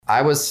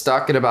I was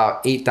stuck at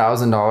about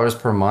 $8,000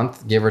 per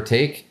month, give or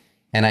take.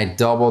 And I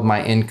doubled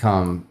my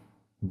income,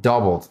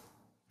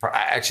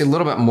 actually a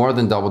little bit more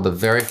than doubled the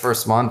very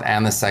first month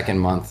and the second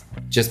month,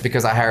 just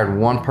because I hired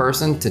one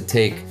person to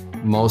take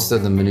most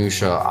of the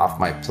minutia off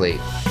my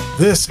plate.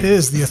 This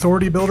is the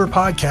Authority Builder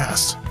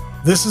Podcast.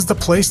 This is the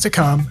place to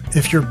come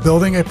if you're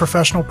building a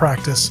professional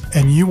practice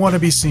and you want to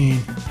be seen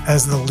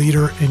as the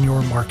leader in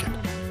your market.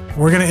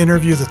 We're going to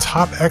interview the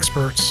top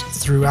experts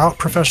throughout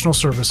professional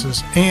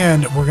services,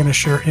 and we're going to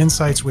share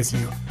insights with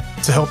you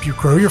to help you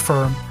grow your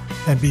firm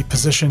and be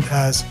positioned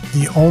as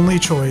the only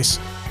choice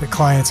that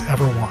clients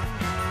ever want.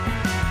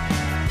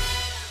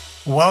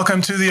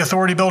 Welcome to the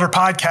Authority Builder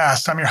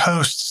Podcast. I'm your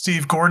host,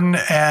 Steve Gordon,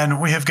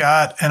 and we have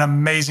got an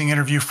amazing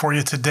interview for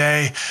you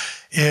today.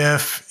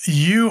 If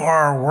you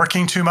are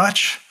working too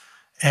much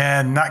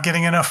and not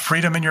getting enough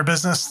freedom in your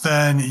business,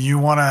 then you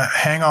want to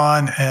hang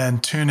on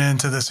and tune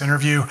into this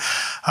interview.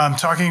 I'm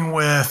talking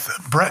with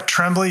Brett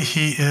Trembly.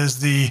 He is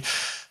the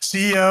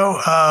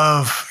CEO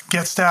of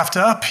Get Staffed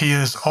Up. He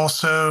is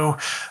also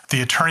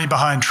the attorney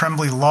behind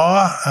Trembly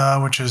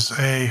Law, which is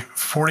a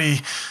 40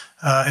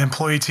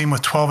 employee team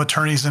with 12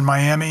 attorneys in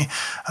Miami.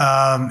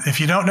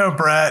 If you don't know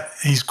Brett,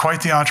 he's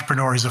quite the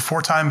entrepreneur. He's a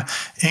four-time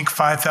Inc.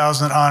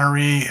 5000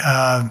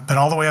 honoree, been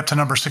all the way up to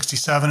number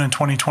 67 in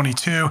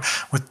 2022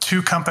 with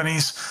two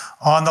companies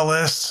on the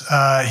list.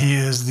 He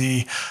is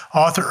the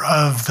author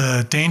of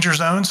The Danger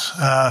Zones,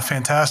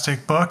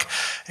 fantastic book,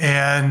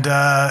 and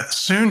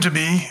soon to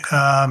be,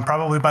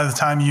 probably by the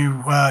time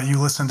you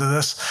listen to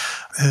this,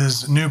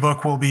 his new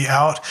book will be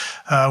out,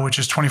 which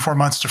is 24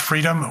 Months to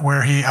Freedom,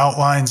 where he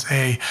outlines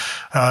a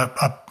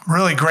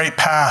really great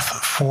path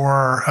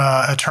for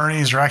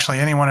attorneys or actually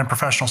anyone in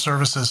professional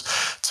services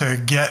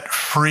to get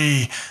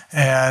free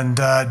and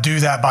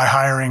do that by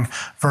hiring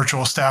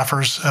virtual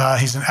staffers.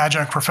 He's an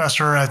adjunct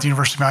professor at the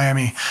University of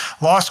Miami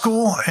Law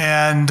School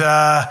and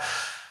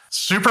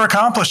super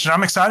accomplished. And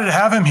I'm excited to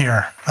have him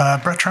here.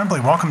 Brett Trembly,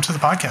 welcome to the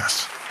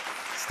podcast.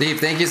 Steve,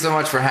 thank you so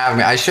much for having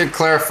me. I should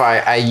clarify,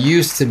 I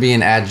used to be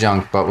an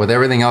adjunct, but with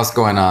everything else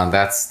going on,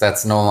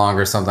 that's no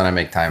longer something I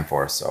make time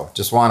for. So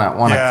just want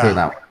to clear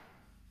that one.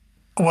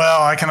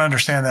 Well, I can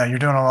understand that. You're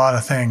doing a lot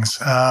of things.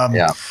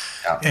 Yeah.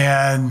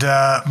 And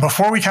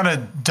before we kind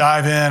of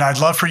dive in, I'd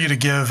love for you to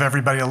give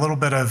everybody a little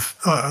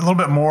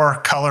bit more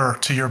color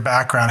to your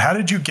background. How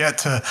did you get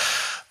to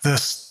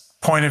this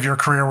point of your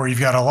career where you've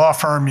got a law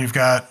firm, you've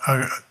got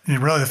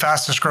really the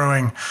fastest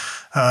growing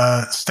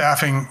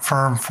staffing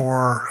firm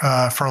for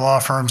law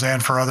firms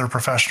and for other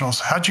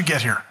professionals? How'd you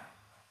get here?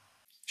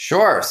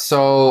 Sure.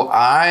 So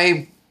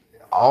I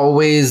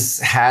always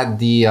had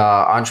the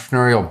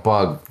entrepreneurial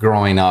bug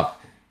growing up.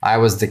 I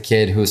was the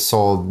kid who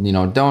sold,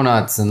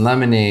 donuts and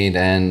lemonade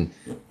and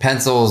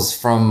pencils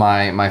from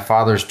my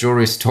father's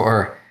jewelry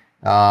store.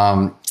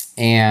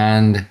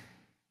 And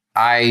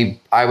I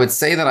would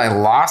say that I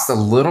lost a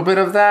little bit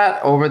of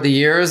that over the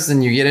years.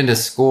 And you get into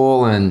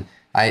school, and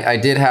I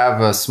did have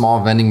a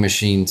small vending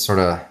machine, sort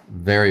of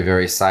very,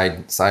 very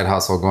side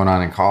hustle going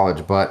on in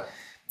college. But,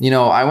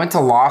 I went to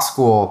law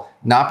school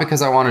not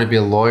because I wanted to be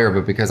a lawyer,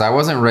 but because I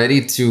wasn't ready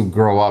to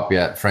grow up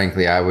yet,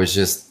 frankly. I was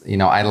just,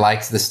 I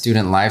liked the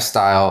student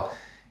lifestyle,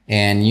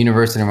 and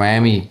University of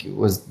Miami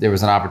there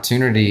was an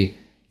opportunity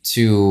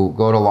to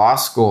go to law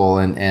school.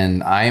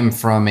 And I'm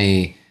from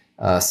a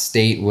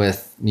state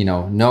with,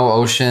 no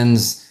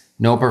oceans,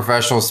 no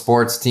professional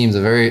sports teams,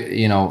 a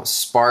very,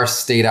 sparse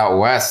state out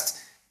west.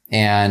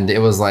 And it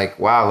was like,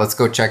 wow, let's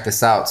go check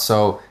this out.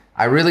 So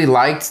I really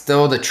liked,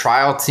 though, the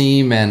trial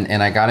team,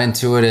 and I got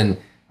into it and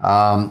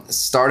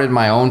started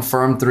my own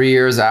firm 3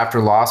 years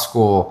after law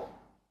school.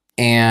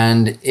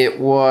 And it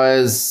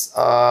was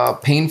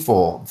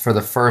painful. For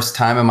the first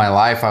time in my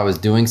life, I was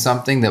doing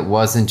something that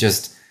wasn't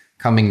just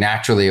coming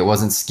naturally. It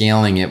wasn't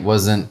scaling. It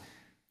wasn't,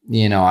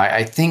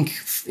 I think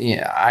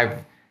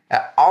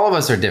all of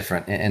us are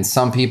different. And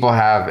some people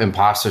have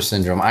imposter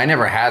syndrome. I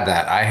never had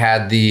that. I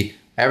had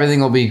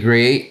everything will be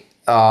great.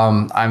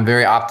 I'm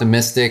very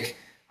optimistic.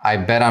 I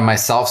bet on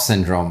myself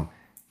syndrome.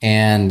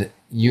 And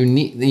you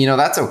need,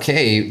 that's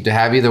okay to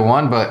have either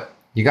one, but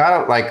you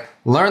got to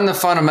learn the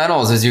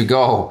fundamentals as you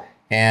go.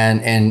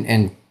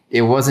 And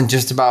it wasn't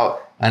just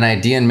about an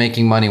idea and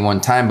making money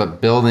one time,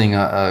 but building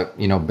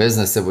a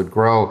business that would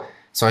grow.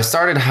 So I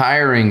started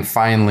hiring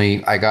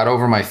finally. I got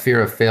over my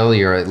fear of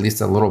failure, at least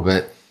a little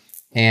bit,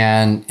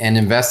 and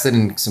invested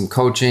in some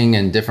coaching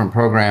and different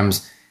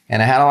programs.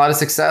 And I had a lot of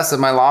success at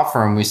my law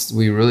firm.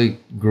 We really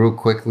grew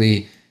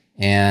quickly.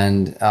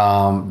 And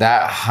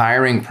that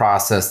hiring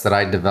process that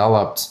I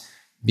developed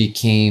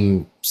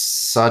became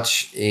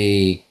such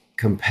a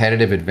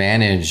competitive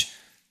advantage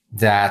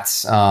that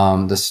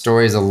the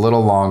story is a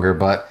little longer.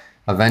 But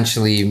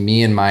eventually,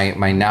 me and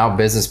my now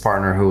business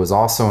partner, who was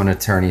also an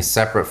attorney,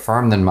 separate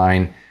firm than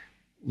mine,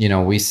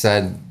 we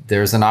said,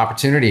 there's an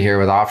opportunity here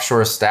with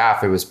offshore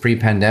staff. It was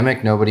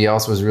pre-pandemic. Nobody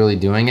else was really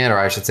doing it, or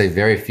I should say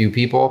very few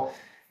people.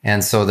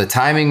 And so the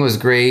timing was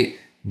great.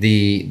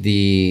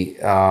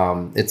 It's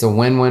a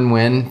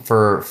win-win-win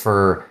for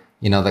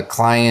the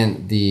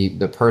client,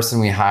 the person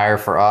we hire,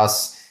 for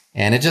us,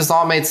 And it just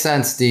all made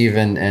sense, Steve.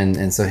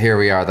 And so here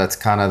we are. That's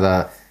kind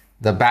of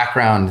the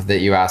background that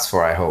you asked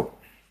for, I hope.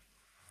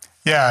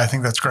 Yeah, I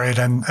think that's great.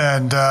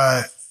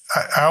 I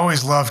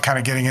always love kind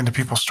of getting into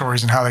people's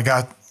stories and how they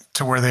got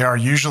to where they are.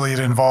 Usually it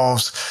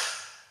involves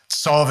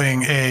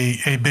solving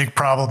a big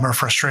problem or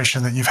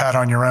frustration that you've had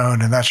on your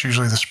own. And that's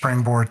usually the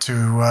springboard to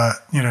a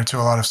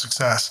lot of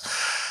success.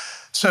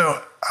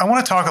 So I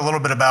want to talk a little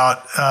bit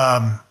about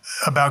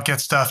Get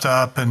Stuffed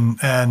Up and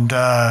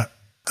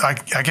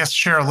I guess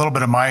share a little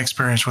bit of my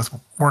experience with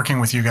working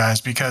with you guys,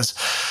 because,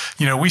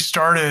 we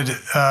started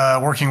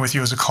working with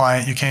you as a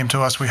client. You came to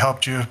us, we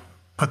helped you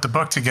put the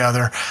book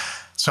together.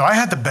 So I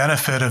had the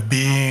benefit of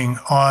being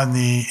on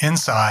the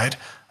inside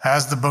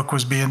as the book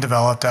was being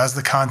developed, as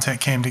the content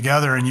came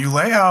together, and you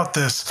lay out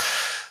this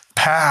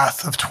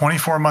path of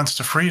 24 months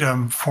to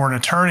freedom for an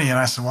attorney. And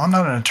I said, well, I'm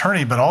not an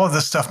attorney, but all of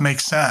this stuff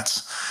makes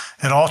sense.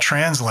 It all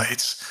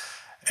translates.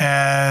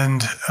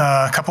 And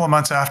a couple of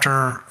months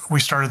after we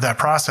started that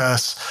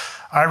process,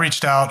 I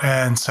reached out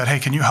and said, hey,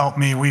 can you help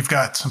me? We've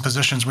got some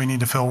positions we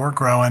need to fill. We're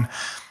growing.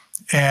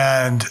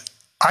 And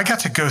I got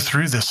to go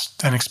through this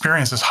and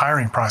experience this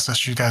hiring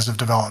process you guys have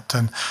developed.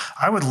 And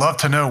I would love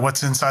to know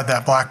what's inside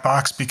that black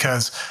box,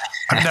 because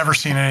I've never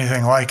seen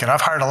anything like it.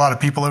 I've hired a lot of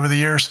people over the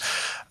years,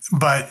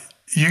 but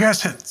you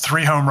guys hit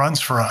 3 home runs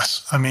for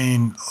us. I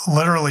mean,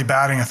 literally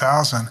batting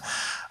 1,000.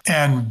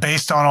 And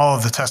based on all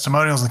of the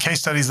testimonials and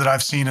case studies that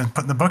I've seen and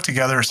putting the book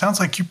together, it sounds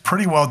like you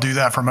pretty well do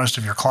that for most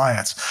of your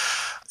clients.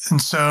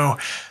 And so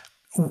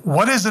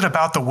what is it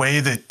about the way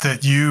that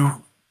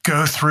you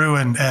go through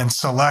and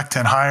select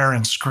and hire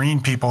and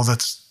screen people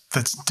that's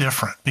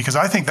different? Because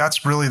I think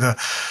that's really the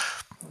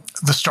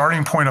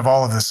starting point of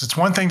all of this. It's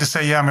one thing to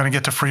say, yeah, I'm going to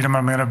get to freedom,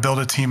 I'm going to build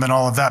a team and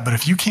all of that. But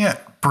if you can't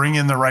bring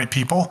in the right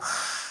people,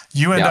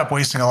 you end up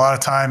wasting a lot of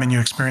time and you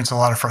experience a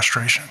lot of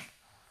frustration.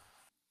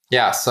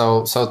 Yeah.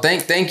 So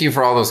thank you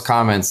for all those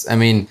comments. I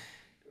mean,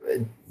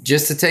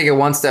 just to take it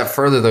one step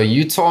further though,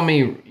 you told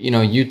me,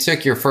 you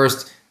took your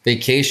first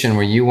vacation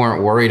where you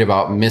weren't worried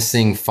about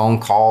missing phone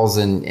calls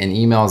and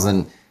emails,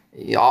 and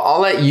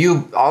I'll let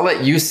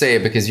you say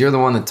it because you're the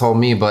one that told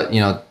me, but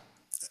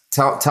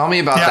tell me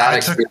about that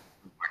experience.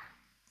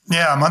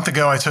 A month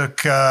ago, I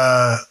took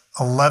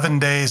 11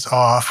 days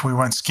off. We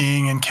went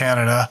skiing in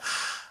Canada.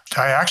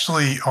 I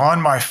actually,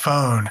 on my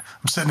phone,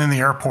 I'm sitting in the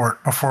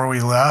airport before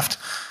we left,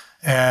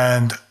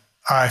 and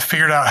I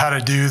figured out how to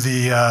do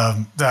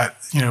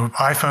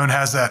iPhone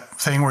has that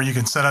thing where you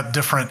can set up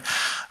different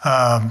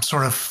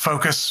sort of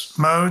focus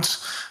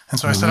modes. And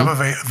so I set up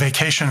a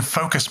vacation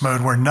focus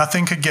mode where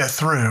nothing could get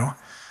through,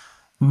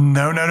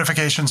 no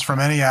notifications from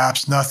any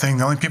apps, nothing.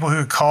 The only people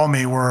who could call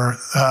me were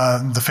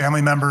the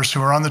family members who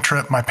were on the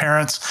trip, my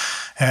parents,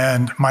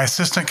 and my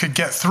assistant could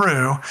get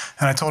through.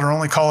 And I told her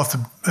only call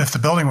if the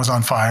building was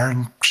on fire,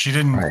 and she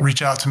didn't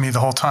reach out to me the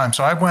whole time.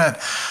 So I went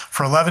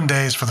for 11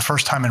 days for the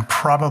first time in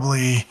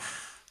probably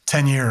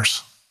 10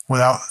 years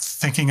without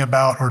thinking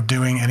about or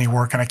doing any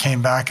work. And I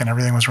came back and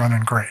everything was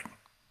running great.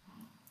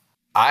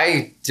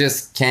 I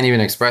just can't even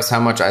express how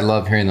much I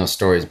love hearing those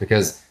stories,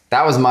 because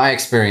that was my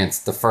experience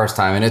the first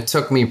time. And it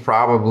took me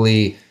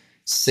probably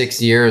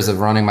 6 years of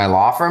running my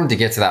law firm to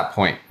get to that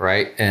point,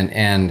 right?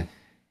 And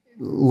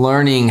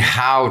learning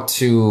how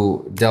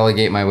to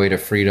delegate my way to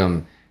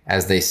freedom,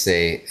 as they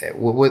say,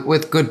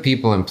 with good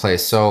people in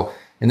place. So,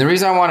 and the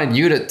reason I wanted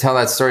you to tell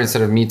that story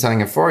instead of me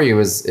telling it for you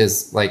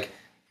is like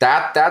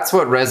that's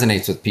what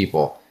resonates with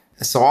people.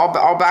 So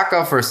I'll back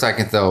up for a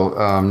second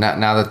though.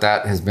 Now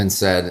that has been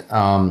said,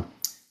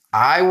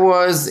 I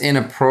was in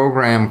a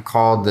program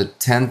called the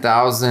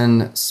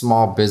 10,000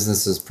 Small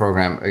Businesses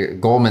Program,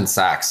 Goldman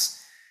Sachs,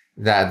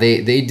 that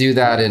they do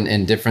that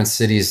in different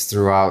cities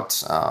throughout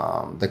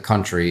the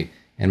country.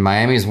 And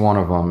Miami is one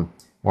of them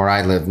where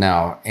I live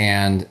now.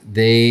 And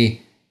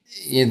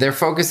they're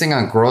focusing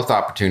on growth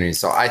opportunities.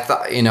 So I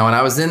thought, and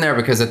I was in there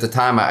because at the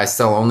time I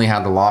still only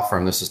had the law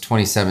firm. This was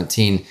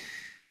 2017.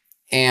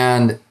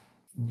 And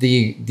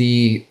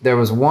there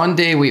was one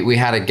day we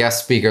had a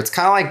guest speaker. It's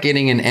kind of like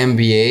getting an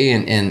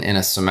MBA in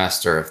a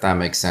semester, if that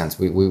makes sense.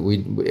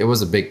 It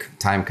was a big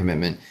time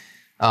commitment,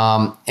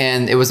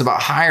 and it was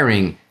about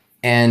hiring.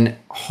 And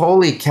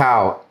holy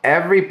cow,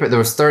 there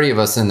was 30 of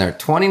us in there.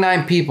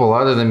 29 people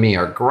other than me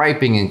are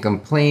griping and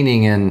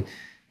complaining and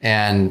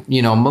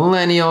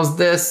millennials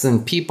this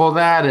and people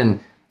that, and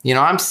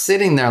I'm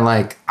sitting there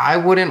like I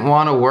wouldn't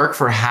want to work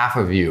for half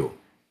of you.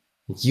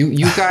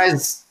 You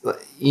guys,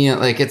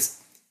 like it's.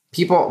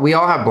 People, we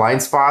all have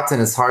blind spots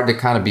and it's hard to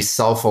kind of be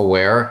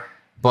self-aware,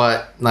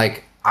 but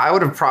like I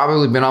would have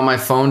probably been on my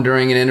phone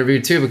during an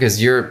interview too,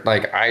 because you're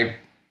like,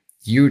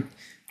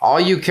 all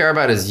you care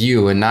about is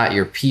you and not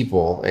your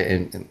people,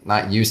 and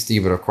not you,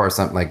 Steve, but of course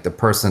I'm like the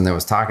person that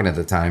was talking at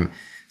the time.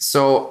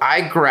 So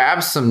I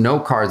grabbed some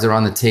note cards that were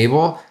on the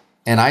table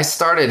and I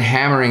started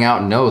hammering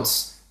out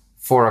notes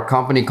for a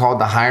company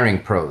called the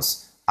Hiring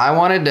Pros. I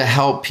wanted to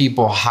help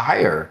people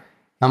hire.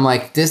 I'm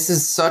like, this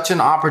is such an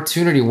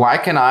opportunity. Why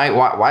do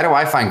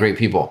I find great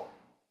people?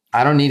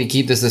 I don't need to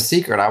keep this a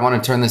secret. I want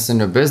to turn this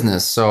into a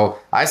business. So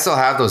I still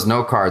have those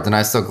note cards and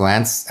I still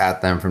glance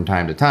at them from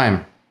time to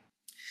time.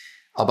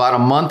 About a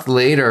month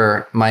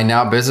later, my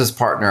now business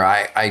partner,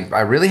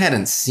 I really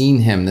hadn't seen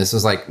him. This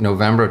was like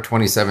November of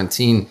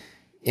 2017,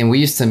 and we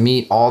used to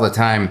meet all the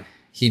time.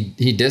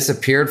 He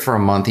disappeared for a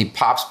month. He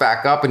pops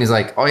back up and he's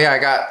like, "Oh yeah, I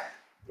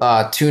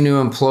got two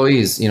new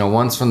employees.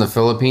 One's from the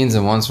Philippines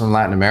and one's from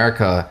Latin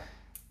America."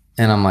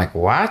 And I'm like,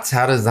 "What?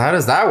 How does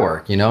that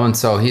work?" And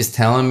so he's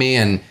telling me,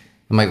 and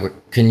I'm like, "Well,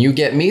 can you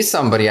get me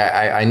somebody?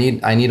 I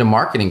need a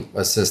marketing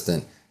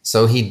assistant."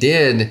 So he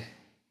did.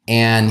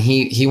 And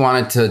he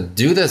wanted to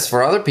do this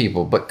for other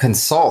people, but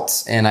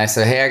consults. And I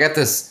said, "Hey, I got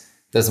this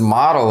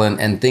model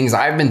and things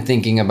I've been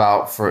thinking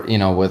about for,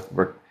 with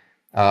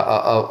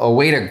a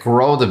way to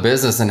grow the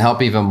business and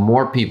help even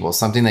more people,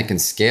 something that can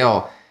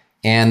scale."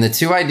 And the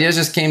two ideas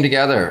just came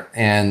together.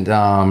 And,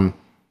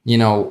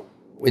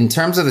 in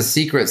terms of the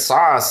secret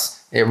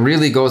sauce, it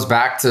really goes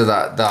back to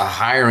the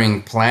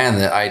hiring plan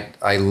that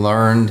I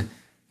learned,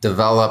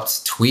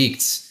 developed,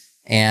 tweaked.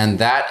 And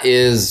that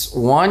is,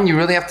 one, you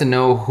really have to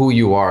know who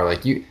you are.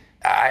 Like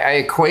I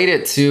equate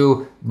it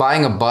to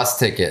buying a bus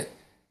ticket.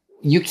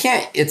 You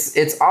can't,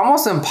 it's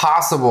almost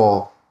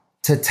impossible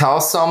to tell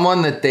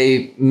someone that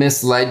they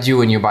misled you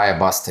when you buy a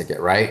bus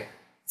ticket, right?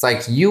 It's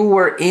like you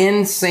were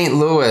in St.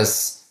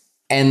 Louis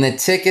and the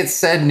ticket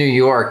said New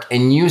York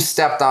and you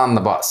stepped on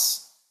the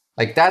bus.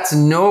 Like that's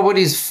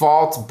nobody's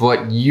fault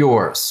but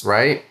yours,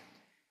 right?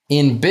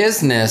 In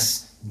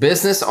business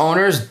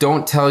owners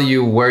don't tell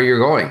you where you're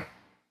going.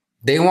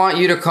 They want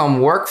you to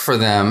come work for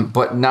them,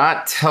 but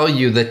not tell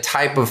you the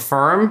type of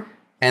firm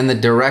and the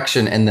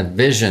direction and the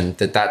vision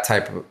that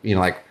type of,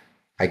 like,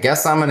 I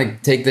guess I'm going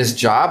to take this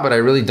job, but I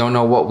really don't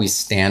know what we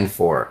stand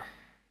for.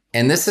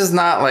 And this is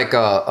not like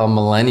a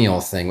millennial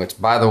thing, which,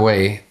 by the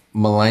way,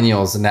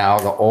 millennials now,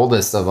 the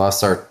oldest of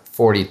us are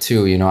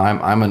 42.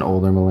 I'm an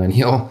older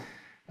millennial.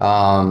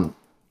 I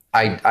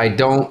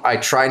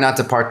try not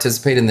to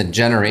participate in the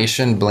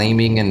generation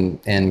blaming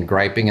and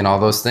griping and all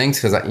those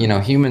things because,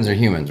 humans are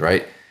humans,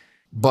 right?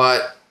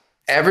 But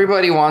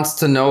everybody wants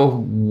to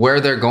know where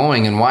they're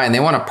going and why, and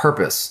they want a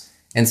purpose.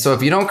 And so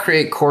if you don't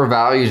create core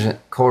values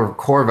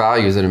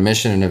and a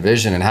mission and a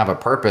vision and have a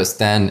purpose,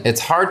 then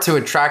it's hard to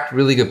attract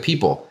really good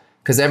people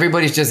because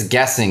everybody's just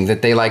guessing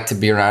that they like to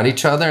be around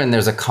each other and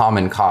there's a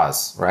common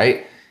cause,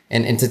 right?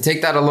 And to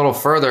take that a little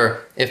further,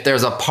 if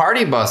there's a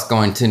party bus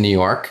going to New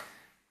York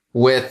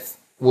with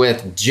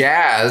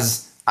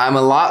jazz, I'm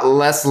a lot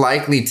less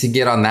likely to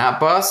get on that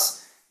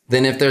bus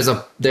than if there's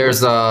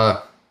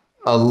a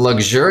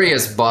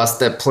luxurious bus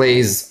that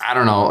plays, I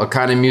don't know, a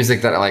kind of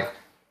music that like,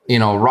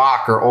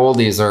 rock or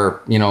oldies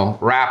or,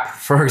 rap,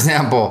 for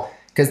example,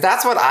 because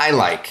that's what I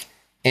like.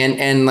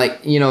 And like,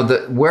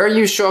 where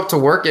you show up to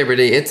work every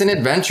day, it's an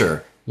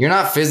adventure. You're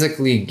not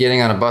physically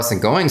getting on a bus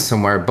and going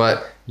somewhere,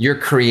 but you're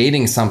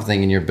creating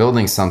something and you're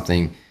building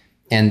something.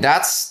 And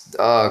that's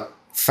a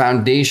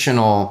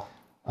foundational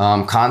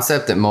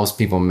concept that most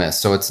people miss.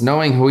 So it's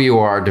knowing who you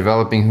are,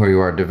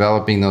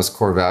 developing those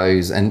core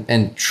values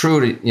and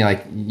true to,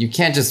 like, you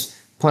can't just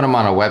put them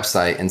on a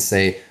website and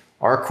say,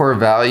 our core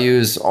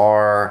values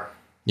are,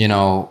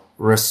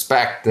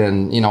 respect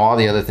and, all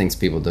the other things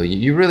people do.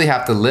 You really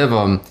have to live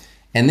them.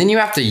 And then you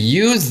have to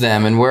use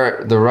them. And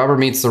where the rubber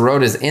meets the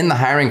road is in the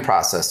hiring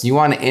process. You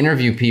want to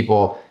interview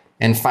people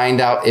and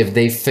find out if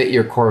they fit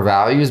your core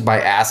values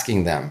by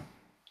asking them.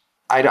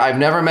 I've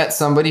never met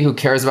somebody who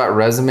cares about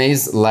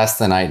resumes less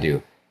than I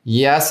do.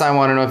 Yes, I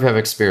want to know if you have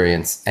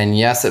experience. And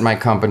yes, at my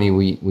company,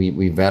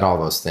 we vet all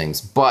those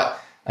things. But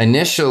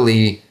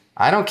initially,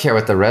 I don't care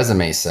what the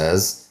resume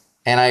says.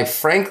 And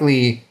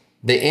frankly,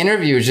 the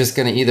interview is just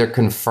going to either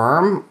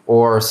confirm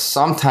or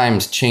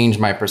sometimes change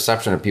my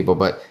perception of people.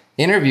 But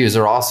interviews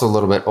are also a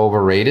little bit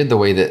overrated the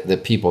way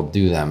that people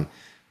do them.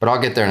 But I'll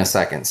get there in a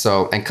second.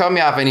 So, and cut me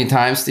off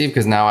anytime, Steve,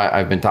 because now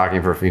I've been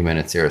talking for a few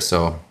minutes here.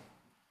 So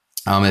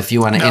if you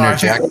want to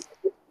interject.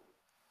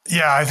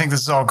 I think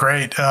this is all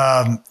great.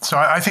 So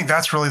I think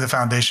that's really the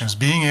foundation, is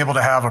being able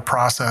to have a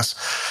process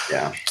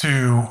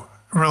to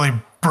really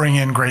bring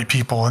in great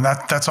people. And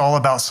that's all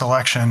about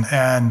selection.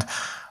 And,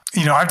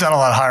 I've done a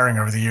lot of hiring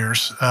over the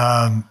years.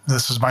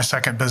 This is my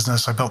second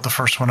business. I built the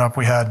first one up.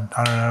 We had,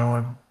 I don't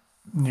know,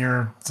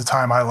 near the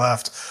time I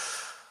left,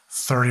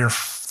 30 or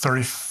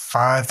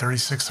 35,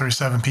 36,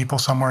 37 people,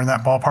 somewhere in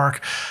that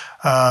ballpark.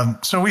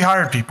 So we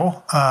hired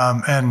people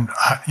and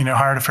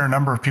hired a fair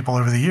number of people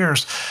over the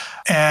years.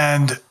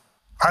 And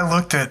I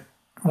looked at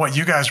what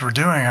you guys were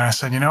doing and I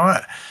said, you know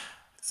what?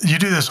 You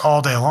do this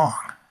all day long.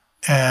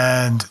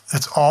 And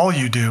it's all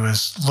you do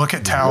is look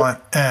at talent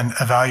and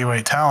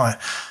evaluate talent.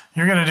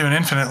 You're going to do an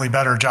infinitely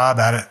better job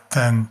at it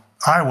than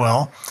I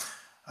will.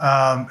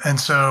 And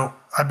so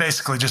I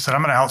basically just said,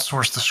 I'm going to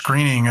outsource the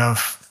screening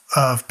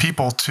of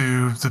people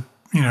to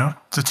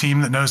the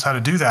team that knows how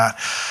to do that,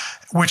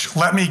 which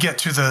let me get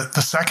to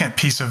the second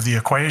piece of the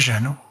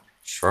equation,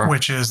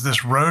 which is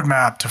this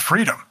roadmap to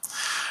freedom,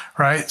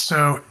 right?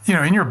 So,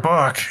 in your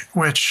book,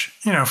 which,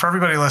 for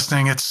everybody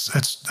listening, it's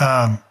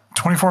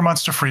 24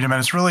 Months to Freedom, and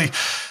it's really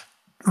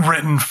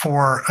written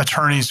for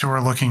attorneys who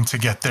are looking to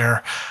get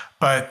there.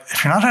 But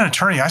if you're not an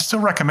attorney, I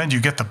still recommend you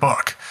get the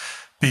book,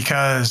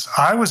 because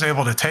I was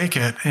able to take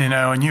it,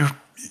 and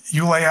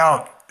you lay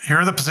out, here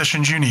are the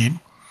positions you need.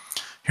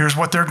 Here's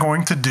what they're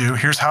going to do.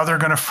 Here's how they're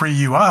going to free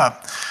you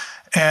up.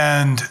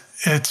 And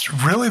it's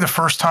really the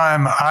first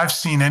time I've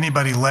seen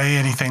anybody lay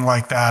anything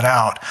like that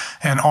out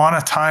and on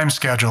a time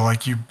schedule.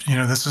 Like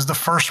this is the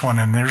first one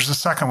and there's the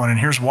second one and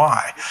here's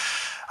why.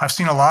 I've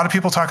seen a lot of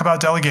people talk about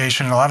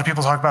delegation and a lot of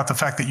people talk about the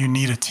fact that you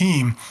need a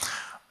team,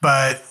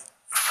 but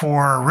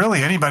for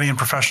really anybody in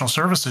professional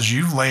services,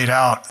 you've laid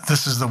out,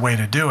 this is the way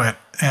to do it.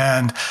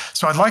 And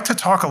so I'd like to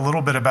talk a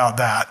little bit about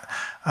that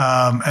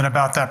and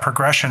about that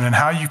progression and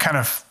how you kind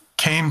of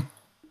came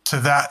to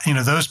that,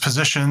 those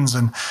positions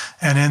and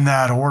in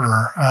that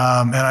order.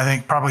 And I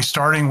think probably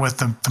starting with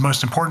the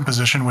most important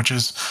position, which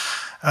is,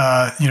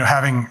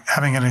 having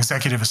an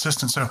executive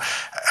assistant. So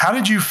how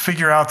did you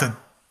figure out that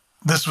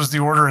this was the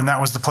order and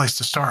that was the place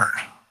to start?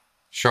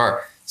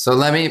 Sure. So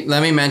let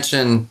me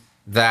mention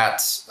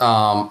that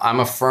I'm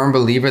a firm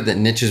believer that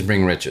niches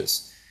bring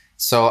riches.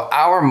 So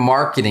our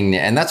marketing,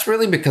 and that's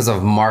really because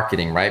of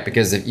marketing, right?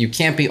 Because if you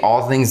can't be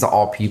all things to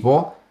all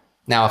people.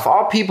 Now, if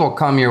all people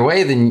come your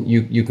way, then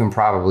you can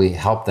probably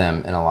help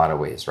them in a lot of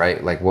ways,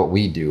 right? Like what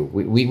we do.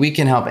 We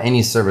can help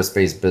any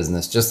service-based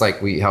business, just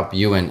like we help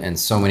you and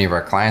so many of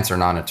our clients are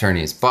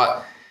non-attorneys.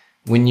 But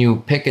when you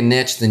pick a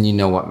niche, then you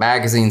know what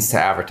magazines to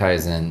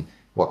advertise in,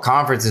 what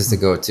conferences to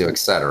go to, et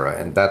cetera.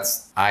 And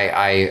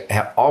I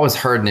have always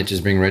heard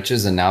niches bring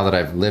riches. And now that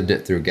I've lived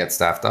it through Get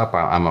Staffed Up,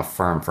 I'm a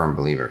firm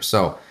believer.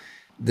 So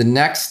the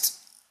next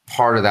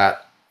part of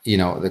that,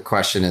 the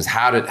question is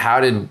how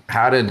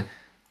did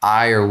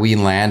I or we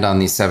land on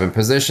these 7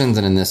 positions?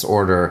 And in this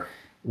order,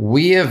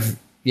 we have,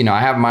 I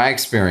have my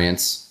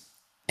experience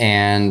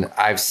and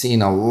I've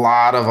seen a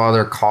lot of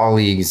other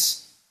colleagues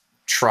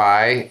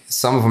try,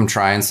 some of them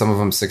try and some of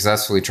them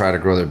successfully try to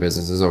grow their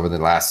businesses over the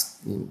last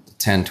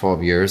 10,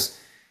 12 years.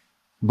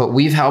 But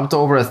we've helped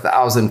over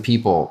 1,000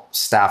 people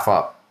staff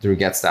up through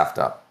Get Staffed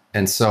Up.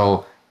 And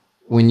so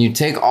when you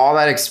take all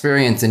that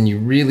experience and you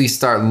really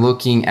start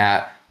looking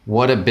at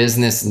what a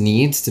business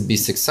needs to be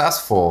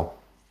successful,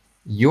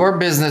 your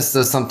business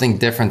does something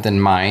different than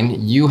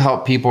mine. You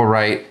help people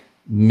write $1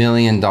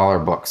 million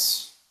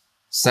books,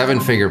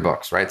 7-figure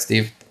books, right,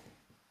 Steve?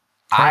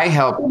 I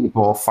help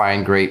people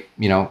find great,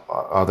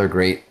 other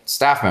great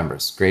staff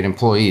members, great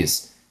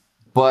employees.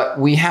 But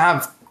we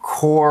have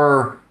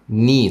core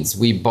needs.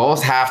 We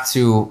both have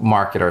to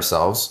market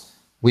ourselves.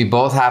 We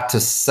both have to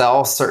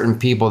sell certain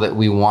people that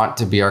we want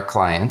to be our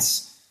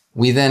clients.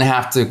 We then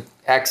have to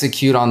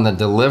execute on the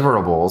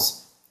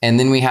deliverables. And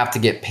then we have to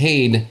get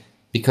paid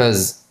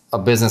because a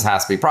business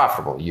has to be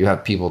profitable. You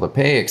have people to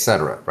pay, et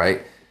cetera,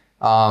 right?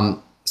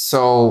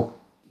 So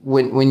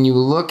when you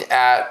look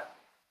at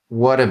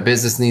what a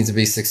business needs to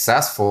be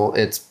successful,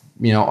 it's,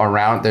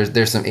 around,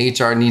 there's some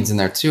HR needs in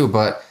there too,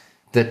 but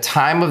the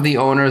time of the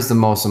owner is the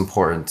most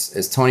important.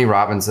 As Tony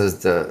Robbins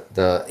says, the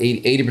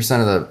 80%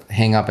 of the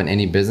hang up in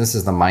any business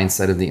is the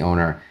mindset of the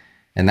owner.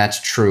 And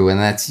that's true. And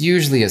that's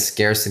usually a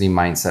scarcity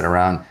mindset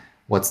around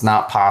what's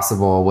not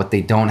possible, what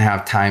they don't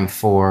have time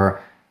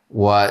for,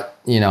 what,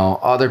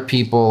 other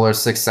people are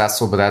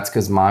successful, but that's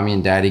because mommy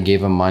and daddy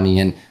gave them money.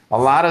 And a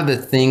lot of the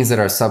things that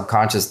our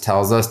subconscious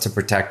tells us to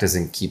protect us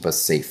and keep us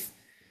safe.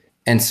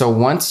 And so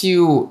once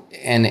you,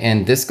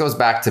 and this goes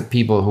back to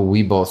people who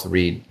we both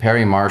read,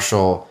 Perry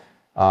Marshall,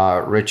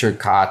 Richard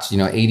Koch,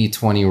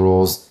 80-20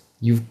 rules,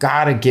 you've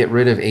got to get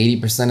rid of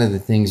 80% of the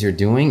things you're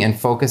doing and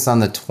focus on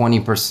the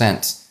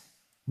 20%.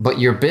 But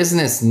your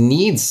business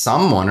needs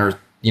someone or,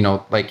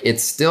 it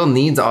still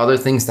needs other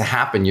things to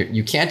happen.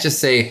 You can't just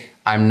say,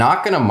 I'm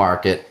not going to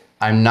market,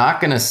 I'm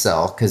not going to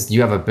sell, because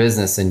you have a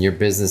business and your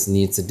business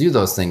needs to do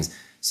those things.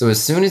 So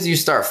as soon as you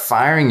start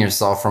firing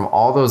yourself from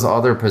all those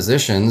other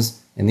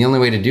positions, and the only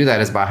way to do that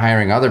is by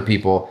hiring other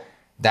people,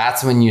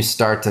 that's when you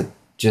start to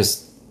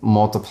just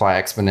multiply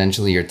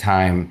exponentially your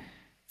time.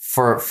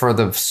 For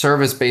the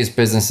service-based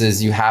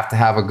businesses, you have to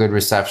have a good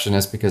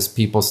receptionist because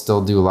people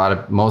still do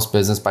most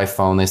business by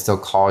phone. They still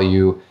call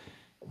you.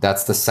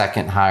 That's the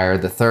second hire.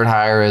 The third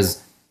hire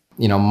is,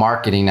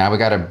 marketing. Now we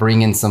got to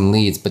bring in some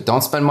leads, but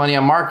don't spend money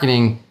on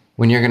marketing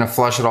when you're going to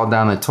flush it all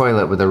down the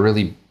toilet with a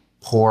really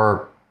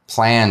poor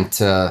plan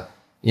to,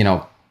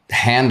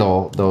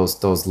 handle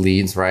those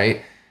leads,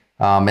 right?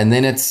 And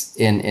then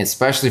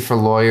especially for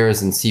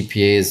lawyers and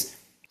CPAs,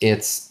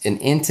 it's an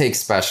intake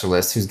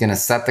specialist who's going to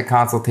set the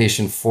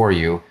consultation for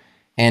you.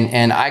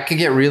 And I could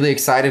get really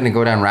excited and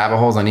go down rabbit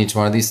holes on each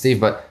one of these,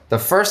 Steve. But the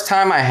first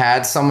time I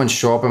had someone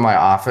show up in my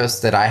office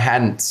that I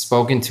hadn't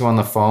spoken to on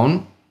the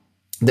phone,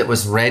 that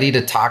was ready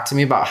to talk to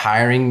me about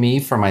hiring me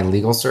for my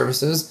legal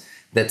services,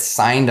 that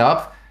signed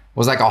up,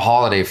 was like a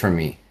holiday for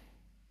me.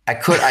 I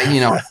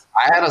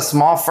had a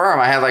small firm.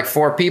 I had like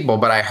 4 people,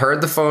 but I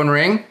heard the phone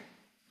ring.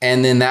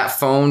 And then that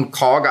phone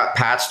call got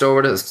patched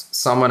over to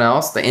someone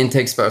else, the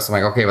intake specialist. I'm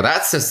like, okay, well,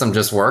 that system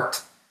just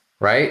worked,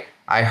 right?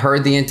 I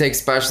heard the intake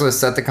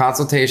specialist set the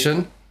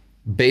consultation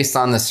based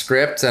on the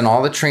script and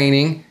all the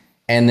training.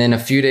 And then a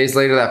few days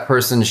later, that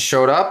person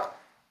showed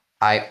up.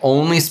 I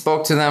only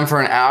spoke to them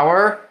for an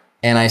hour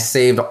and I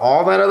saved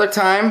all that other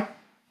time.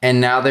 and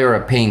now they were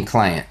a paying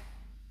client.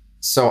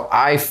 So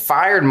I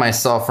fired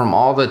myself from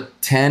all the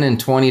 $10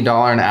 and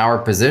 $20 an hour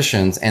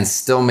positions and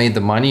still made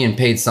the money and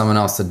paid someone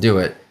else to do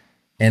it.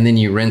 And then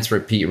you rinse,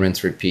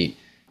 repeat.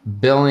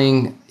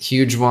 Billing,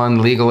 huge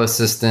one, legal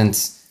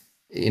assistance.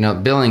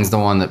 Billing's the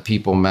one that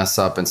people mess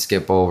up and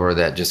skip over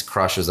that just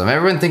crushes them.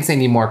 Everyone thinks they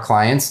need more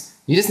clients.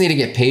 You just need to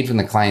get paid from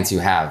the clients you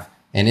have.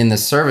 And in the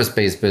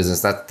service-based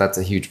business, that's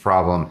a huge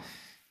problem.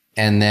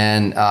 And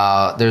then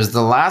there's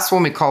the last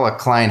one we call a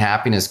client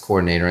happiness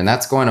coordinator. And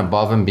that's going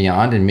above and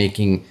beyond and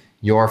making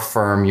your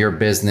firm, your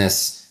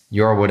business,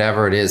 your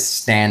whatever it is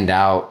stand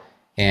out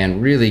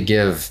and really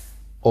give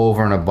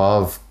over and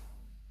above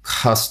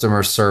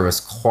customer service,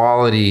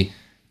 quality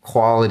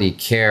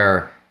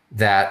care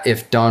that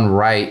if done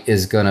right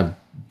is going to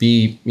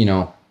be,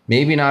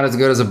 maybe not as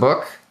good as a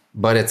book,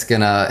 but it's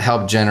going to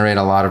help generate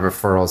a lot of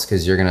referrals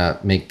because you're going to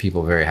make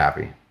people very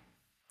happy.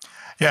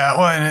 Yeah.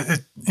 Well, and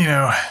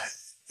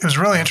it was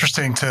really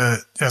interesting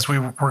as we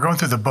were going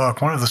through the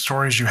book, one of the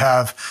stories you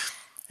have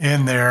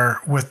in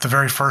there with the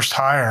very first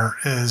hire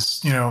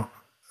is,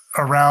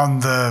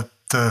 around the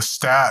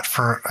stat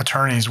for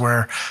attorneys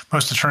where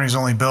most attorneys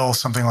only bill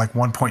something like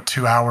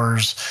 1.2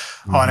 hours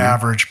on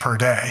average per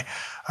day.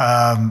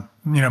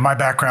 My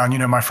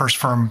background, my first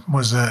firm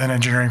was an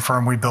engineering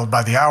firm. We billed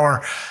by the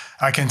hour.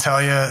 I can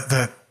tell you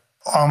that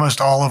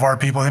almost all of our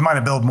people, they might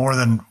have billed more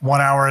than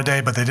 1 hour a day,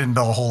 but they didn't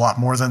bill a whole lot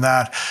more than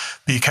that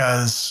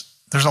because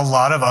there's a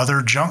lot of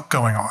other junk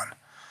going on.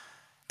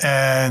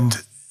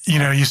 And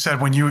you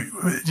said when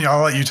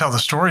I'll let you tell the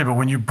story, but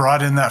when you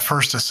brought in that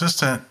first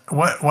assistant,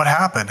 what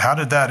happened? How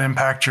did that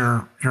impact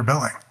your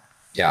billing?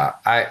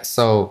 Yeah.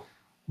 So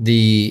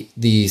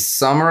the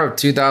summer of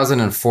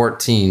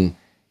 2014,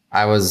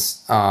 I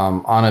was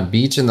on a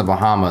beach in the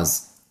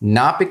Bahamas,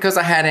 not because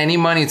I had any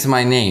money to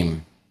my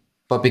name,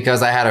 but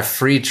because I had a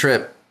free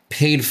trip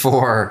paid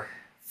for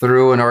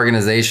through an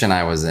organization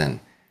I was in.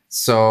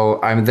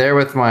 So I'm there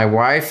with my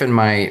wife and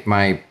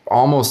my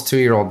almost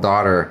 2-year-old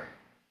daughter,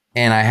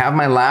 and I have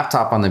my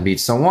laptop on the beach.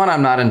 So one,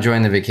 I'm not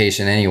enjoying the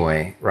vacation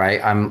anyway, right?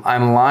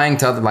 I'm lying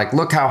to other, like,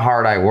 look how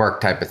hard I work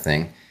type of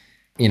thing.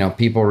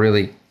 People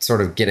really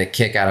sort of get a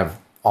kick out of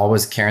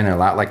always carrying their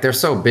laptop. Like, they're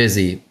so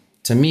busy.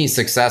 To me,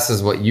 success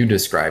is what you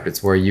described.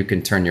 It's where you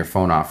can turn your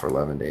phone off for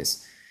 11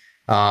 days.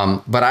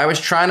 But I was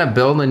trying to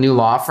build a new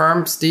law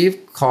firm, Steve,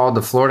 called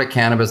the Florida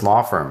Cannabis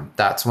Law Firm.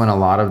 That's when a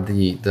lot of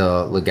the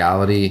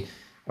legality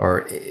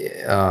or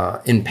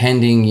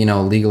impending,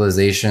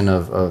 legalization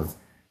of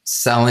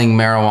selling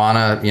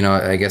marijuana,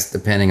 I guess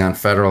depending on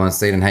federal and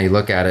state and how you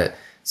look at it.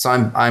 So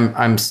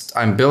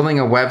I'm building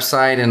a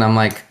website and I'm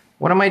like,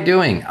 what am I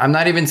doing? I'm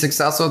not even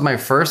successful with my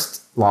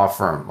first law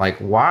firm. Like,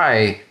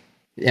 why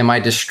am I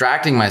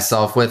distracting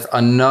myself with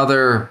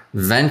another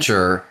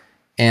venture?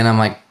 And I'm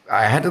like,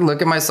 I had to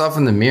look at myself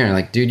in the mirror and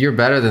like, dude, you're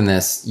better than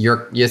this.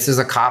 This is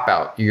a cop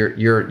out.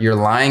 You're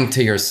lying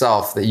to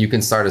yourself that you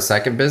can start a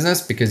second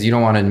business because you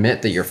don't want to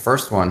admit that your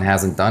first one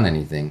hasn't done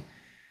anything.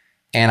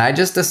 And I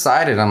just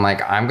decided, I'm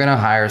like, I'm going to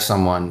hire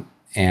someone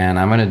and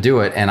I'm going to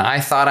do it. And I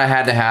thought I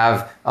had to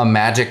have a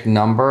magic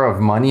number of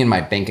money in my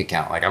bank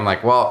account. Like, I'm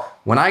like, well,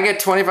 when I get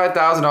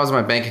 $25,000 in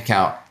my bank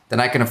account, then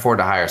I can afford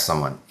to hire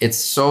someone. It's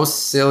so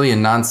silly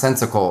and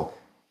nonsensical.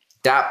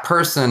 That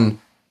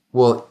person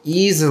will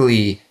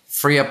easily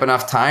free up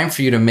enough time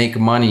for you to make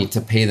money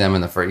to pay them in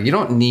the first. You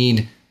don't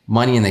need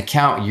money in the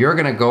account. You're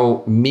going to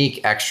go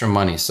make extra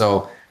money.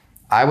 So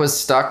I was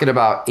stuck at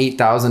about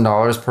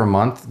 $8,000 per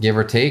month, give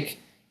or take.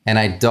 And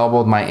I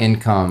doubled my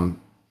income,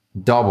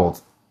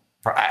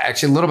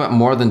 actually a little bit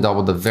more than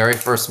doubled the very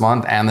first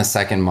month and the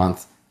second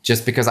month,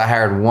 just because I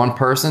hired one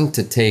person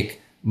to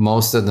take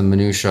most of the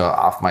minutia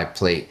off my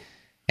plate.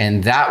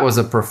 And that was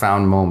a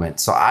profound moment.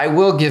 So I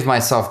will give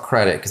myself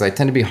credit because I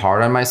tend to be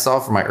hard on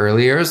myself for my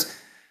early years.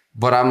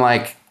 But I'm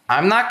like,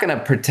 I'm not going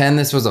to pretend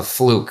this was a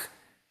fluke.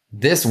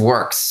 This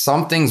works.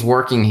 Something's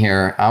working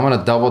here. I'm going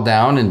to double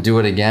down and do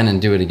it again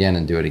and do it again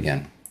and do it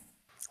again.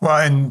 Well,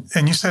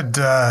 and you said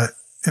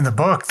in the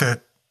book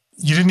that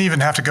you didn't even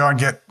have to go and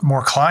get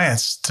more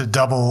clients to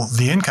double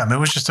the income. It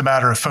was just a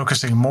matter of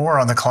focusing more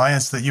on the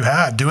clients that you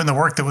had, doing the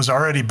work that was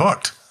already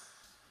booked.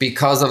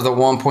 Because of the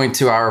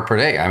 1.2 hour per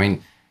day. I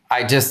mean,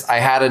 I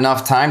had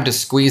enough time to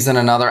squeeze in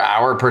another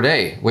hour per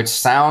day, which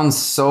sounds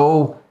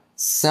so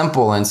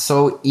simple and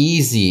so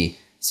easy.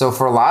 So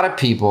for a lot of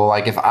people,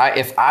 like if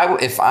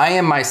I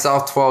am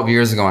myself 12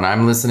 years ago and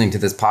I'm listening to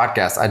this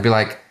podcast, I'd be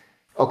like,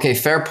 okay,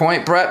 fair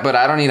point, Brett, but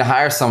I don't need to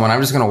hire someone.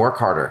 I'm just going to work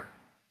harder.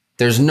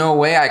 There's no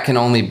way I can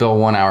only bill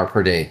 1 hour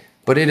per day.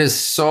 But it is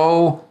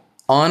so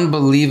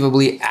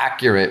unbelievably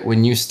accurate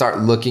when you start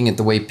looking at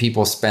the way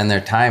people spend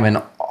their time.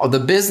 And the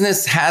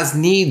business has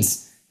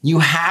needs. You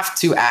have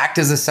to act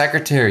as a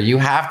secretary. You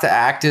have to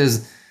act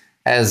as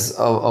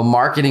a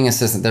marketing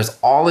assistant. There's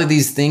all of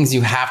these things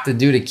you have to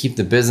do to keep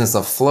the business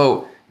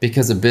afloat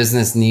because a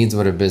business needs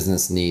what a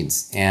business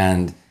needs.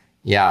 And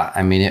yeah,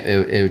 I mean,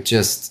 it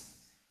just,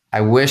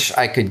 I wish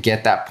I could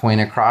get that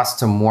point across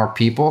to more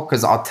people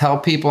because I'll tell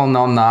people and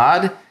they'll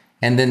nod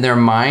and then their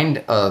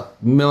mind a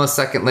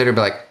millisecond later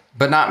be like,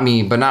 but not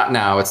me, but not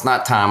now. It's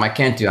not time. I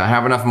can't do it. I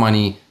have enough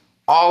money.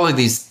 All of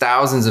these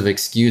thousands of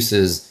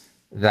excuses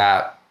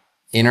that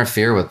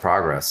interfere with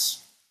progress.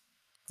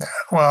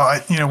 Well,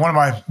 one of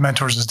my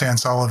mentors is Dan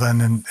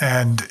Sullivan,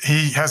 and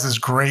he has this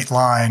great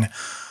line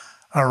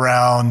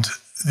around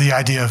the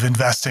idea of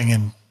investing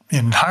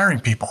in hiring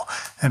people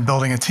and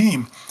building a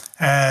team.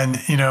 And,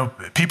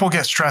 people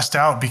get stressed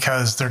out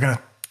because they're going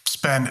to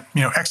spend,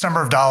 X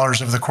number of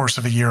dollars over the course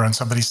of a year on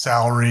somebody's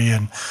salary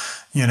and,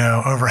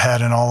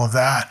 overhead and all of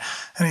that.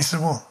 And he said,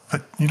 well,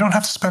 but you don't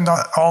have to spend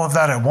all of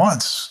that at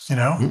once. You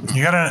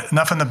got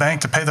enough in the bank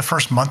to pay the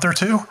first month or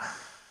two.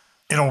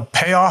 It'll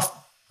pay off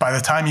by the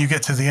time you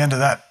get to the end of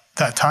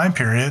that time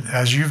period,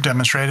 as you've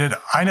demonstrated.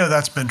 I know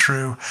that's been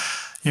true,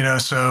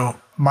 so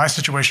my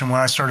situation when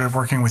I started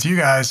working with you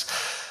guys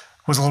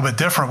was a little bit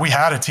different. We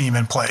had a team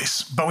in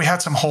place, but we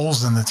had some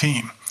holes in the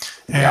team.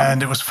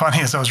 And It was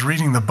funny, as I was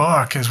reading the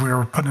book, as we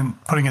were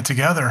putting it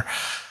together,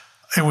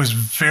 it was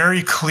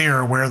very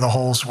clear where the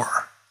holes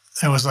were.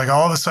 It was like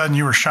all of a sudden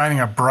you were shining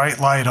a bright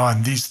light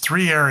on these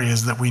 3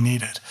 areas that we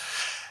needed.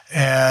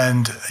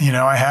 And,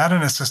 I had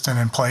an assistant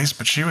in place,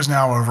 but she was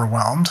now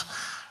overwhelmed,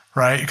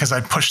 right? Because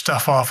I pushed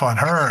stuff off on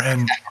her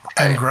and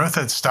growth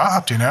had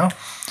stopped,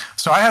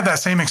 So I had that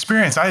same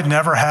experience. I had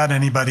never had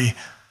anybody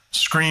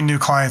screen new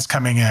clients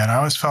coming in. I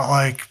always felt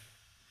like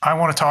I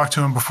want to talk to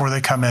them before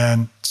they come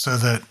in so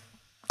that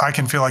I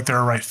can feel like they're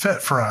a right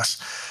fit for us.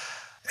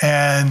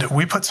 And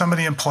we put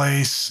somebody in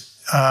place.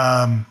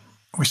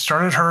 We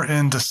started her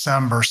in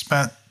December,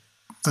 spent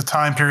the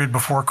time period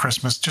before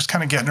Christmas, just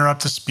kind of getting her up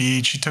to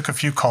speed. She took a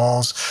few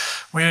calls.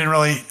 We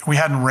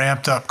hadn't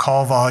ramped up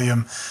call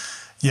volume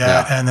yet.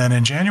 Yeah. And then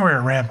in January,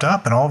 it ramped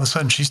up, and all of a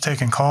sudden she's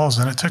taking calls.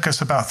 And it took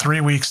us about 3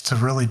 weeks to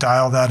really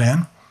dial that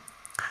in.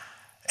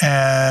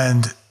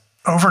 And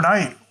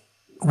overnight,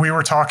 we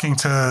were talking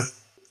to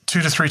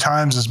 2 to 3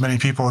 times as many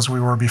people as we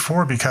were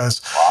before,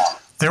 because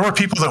there were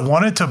people that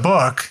wanted to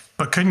book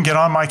but couldn't get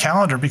on my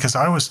calendar because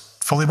I was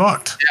fully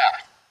booked.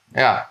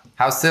 Yeah.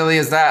 How silly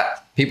is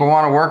that? People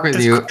want to work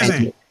with you,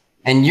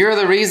 and you're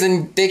the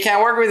reason they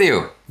can't work with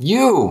you.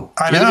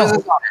 I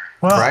know.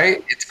 Well,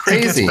 right? It's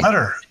crazy. It gets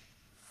better.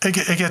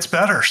 It gets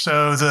better.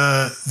 So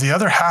the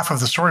other half of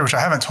the story, which I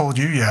haven't told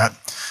you yet,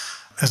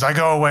 is I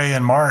go away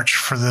in March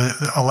for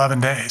the 11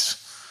 days.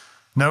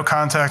 No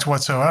contact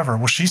whatsoever.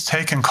 Well, she's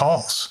taken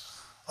calls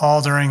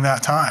all during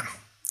that time.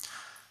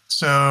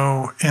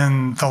 So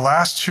in the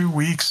last 2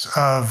 weeks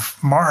of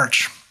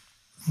March,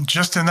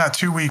 just in that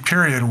 2-week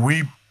period,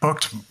 we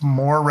booked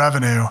more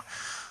revenue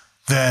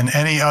than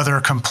any other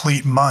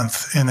complete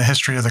month in the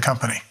history of the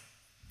company.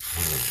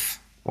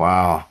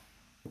 Wow.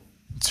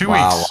 2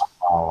 weeks.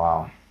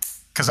 Wow.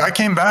 Because I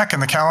came back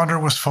and the calendar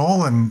was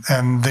full,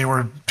 and they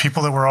were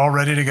people that were all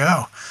ready to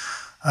go.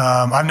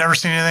 I've never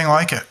seen anything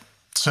like it.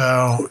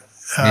 So,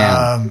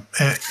 and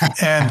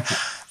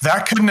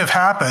that couldn't have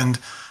happened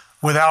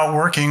without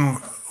working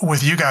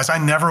with you guys. I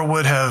never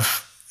would have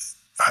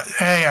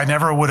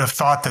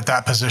thought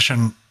that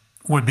position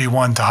would be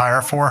one to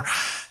hire for.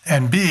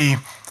 And B,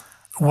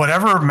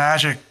 whatever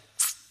magic,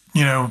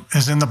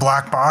 is in the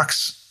black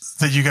box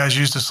that you guys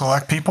use to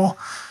select people,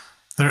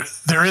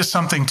 there is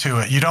something to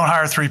it. You don't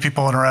hire 3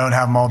 people in a row and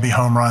have them all be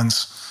home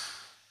runs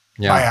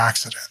by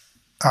accident.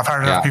 I've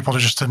hired enough people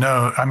to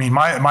know. I mean,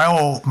 my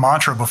whole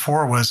mantra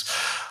before was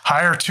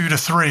hire 2 to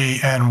 3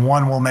 and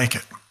 1 will make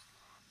it.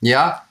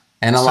 Yeah.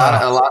 And a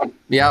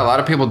lot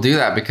of people do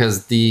that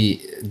because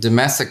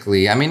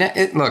domestically, I mean,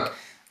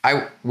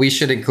 we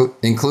should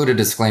include a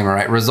disclaimer,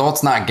 right?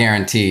 Results not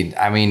guaranteed.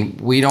 I mean,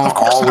 we don't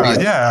always,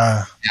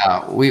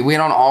 we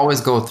don't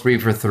always go 3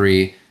 for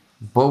 3,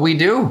 but we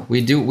do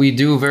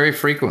very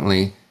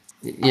frequently.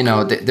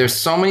 There's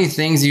so many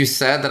things you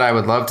said that I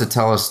would love to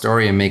tell a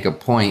story and make a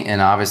point,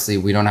 and obviously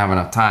we don't have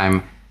enough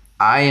time.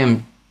 I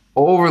am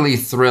overly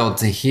thrilled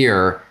to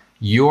hear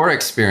your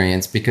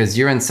experience because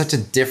you're in such a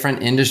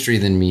different industry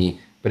than me,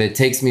 but it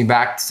takes me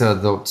back to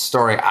the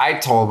story I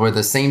told where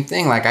the same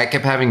thing, like I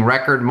kept having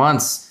record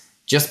months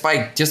just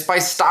by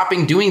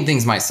stopping doing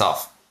things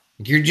myself.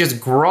 You're just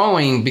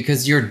growing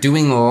because you're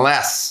doing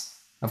less.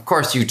 Of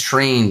course, you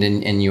trained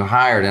and you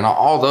hired and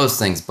all those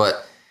things,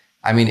 but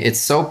I mean,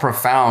 it's so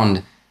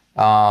profound.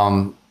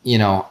 I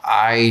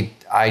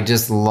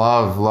just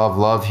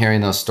love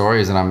hearing those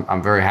stories, and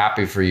I'm very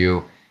happy for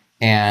you.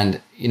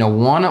 And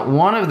one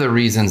of the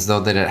reasons though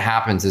that it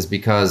happens is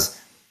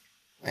because,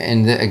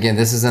 and again,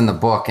 this is in the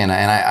book, and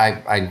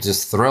I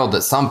just thrilled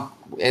that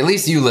at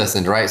least you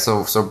listened, right?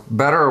 So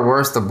better or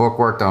worse, the book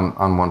worked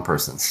on one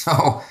person.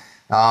 So,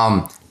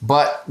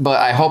 but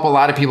I hope a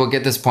lot of people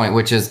get this point,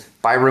 which is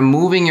by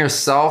removing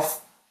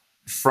yourself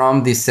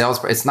from the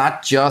sales, it's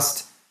not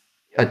just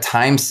a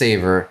time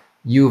saver.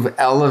 You've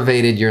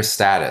elevated your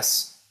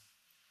status.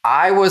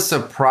 I was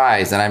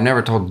surprised, and I've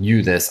never told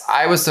you this,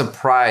 I was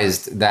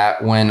surprised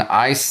that when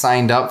I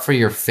signed up for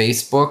your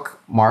Facebook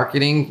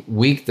marketing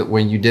week, that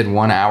when you did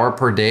 1 hour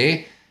per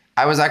day,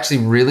 I was actually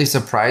really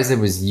surprised it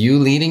was you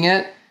leading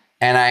it.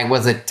 And I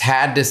was a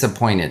tad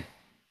disappointed.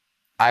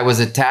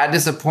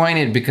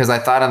 Because I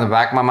thought in the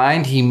back of my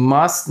mind, he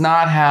must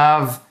not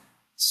have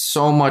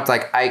so much.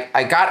 Like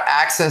I got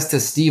access to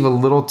Steve a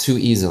little too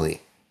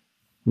easily.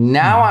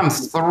 Now I'm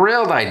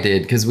thrilled I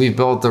did because we've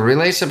built the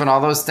relationship and all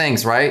those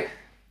things, right?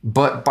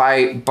 But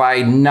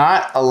by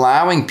not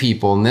allowing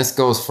people, and this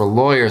goes for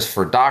lawyers,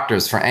 for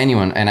doctors, for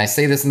anyone, and I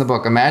say this in the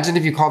book, imagine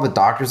if you called the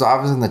doctor's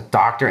office and the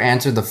doctor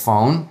answered the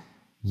phone,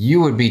 you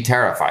would be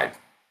terrified.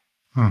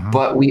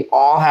 But we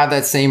all have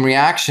that same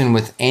reaction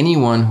with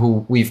anyone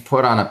who we've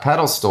put on a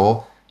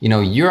pedestal. You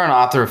know, you're an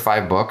author of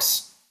 5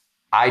 books.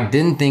 I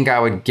didn't think I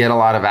would get a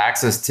lot of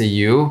access to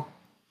you.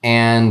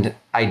 And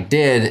I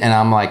did. And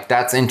I'm like,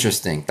 that's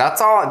interesting.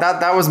 That's all.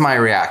 That was my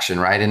reaction,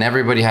 right? And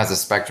everybody has a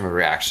spectrum of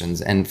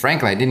reactions. And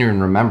frankly, I didn't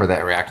even remember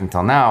that reaction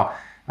until now.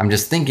 I'm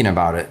just thinking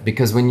about it.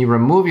 Because when you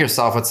remove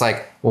yourself, it's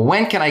like, well,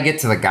 when can I get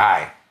to the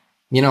guy?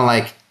 You know,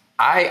 like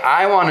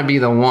I want to be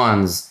the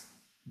ones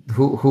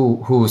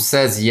who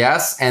says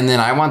yes. And then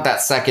I want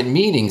that second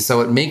meeting.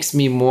 So it makes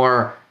me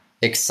more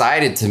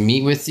excited to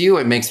meet with you.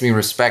 It makes me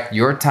respect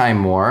your time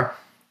more.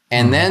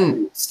 And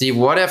then, Steve,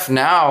 what if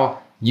now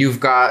you've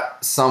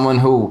got someone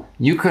who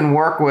you can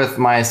work with,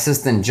 my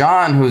assistant,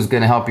 John, who's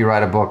going to help you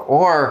write a book,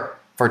 or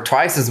for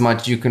twice as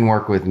much, you can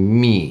work with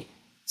me.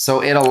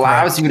 So it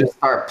allows you to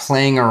start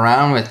playing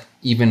around with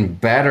even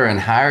better and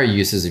higher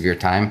uses of your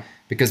time,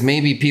 because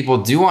maybe people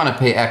do want to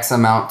pay X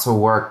amount to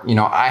work. You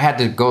know, I had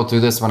to go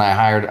through this when I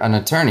hired an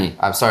attorney.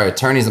 I'm sorry,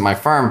 attorneys at my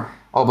firm.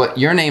 Oh, but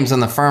your name's on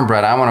the firm,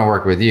 Brett. I want to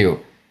work with you.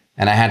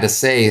 And I had to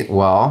say,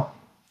 well,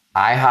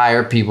 I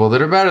hire people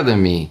that are better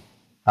than me.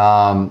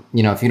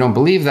 You know, if you don't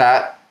believe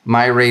that,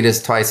 my rate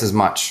is twice as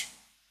much,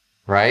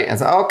 right? And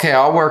so, okay,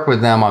 I'll work with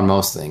them on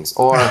most things.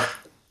 Or,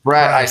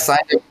 Brett, I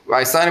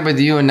signed up with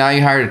you, and now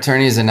you hired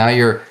attorneys, and now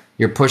you're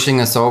pushing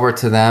us over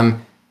to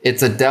them.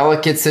 It's a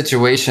delicate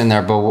situation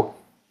there, but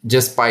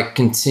just by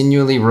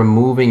continually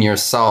removing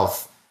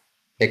yourself,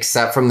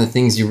 except from the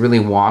things you really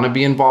want to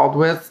be involved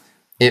with,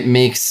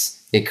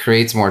 it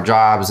creates more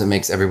jobs. It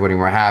makes everybody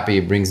more happy.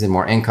 It brings in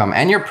more income,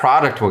 and your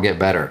product will get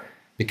better.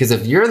 Because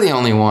if you're the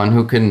only one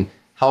who can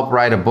help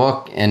write a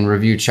book and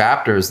review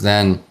chapters,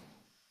 then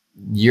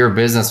your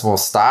business will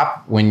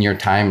stop when your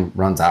time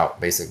runs out,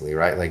 basically,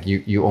 right? Like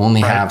you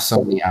only have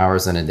so many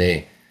hours in a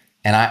day.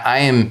 And I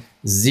am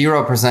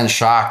 0%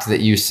 shocked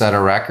that you set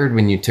a record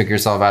when you took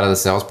yourself out of the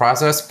sales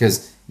process,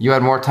 because you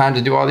had more time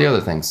to do all the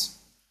other things.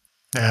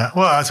 Yeah.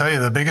 Well, I'll tell you,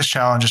 the biggest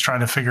challenge is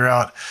trying to figure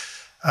out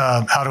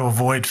how to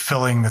avoid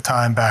filling the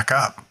time back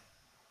up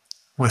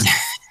with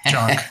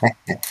junk.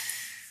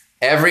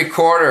 Every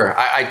quarter,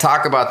 I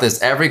talk about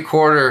this. Every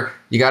quarter,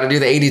 you got to do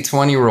the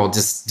 80-20 rule.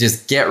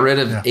 Just get rid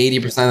of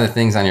 80% of the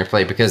things on your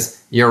plate,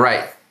 because you're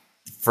right.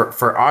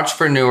 For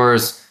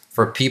entrepreneurs,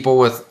 for people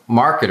with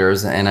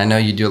marketers, and I know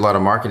you do a lot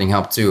of marketing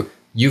help too,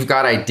 you've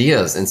got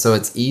ideas. And so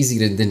it's easy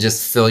to then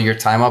just fill your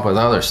time up with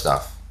other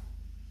stuff.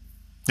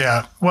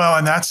 Yeah. Well,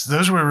 and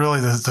those were really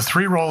the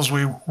 3 roles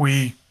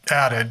we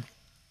added,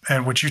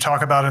 and which you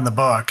talk about in the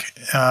book,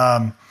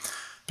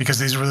 because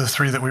these were the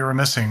 3 that we were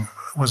missing.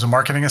 Was a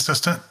marketing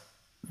assistant,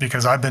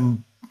 because I'm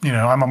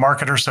a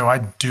marketer, so I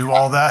do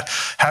all that.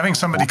 Having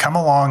somebody come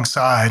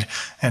alongside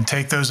and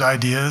take those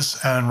ideas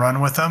and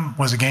run with them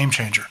was a game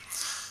changer.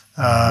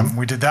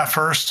 We did that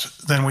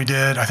first. Then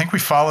I think we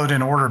followed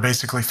in order,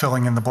 basically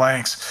filling in the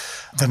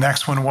blanks. The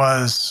next one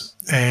was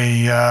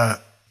a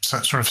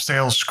sort of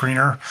sales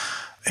screener.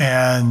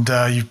 And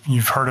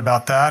you've heard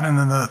about that. And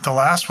then the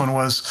last one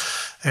was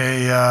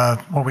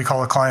what we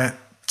call a client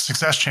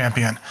success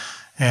champion.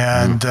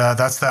 And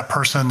that's that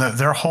person that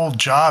their whole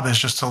job is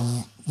just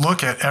to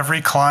look at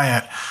every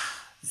client,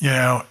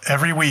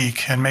 every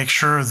week, and make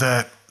sure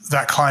that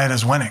client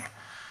is winning.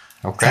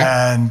 Okay.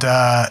 And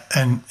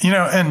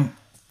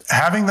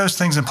having those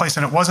things in place,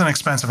 and it wasn't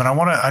expensive. And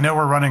I know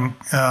we're running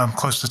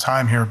close to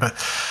time here, but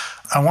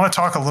I want to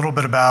talk a little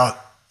bit about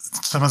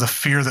some of the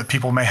fear that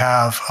people may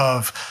have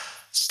of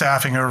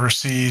staffing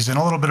overseas, and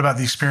a little bit about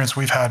the experience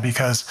we've had,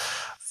 because,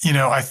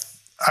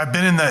 I've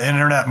been in the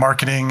internet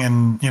marketing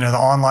and, the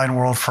online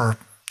world for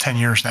 10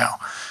 years now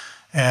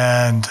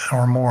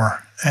or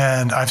more.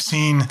 And I've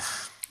seen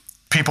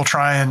people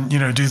try and,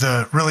 do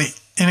the really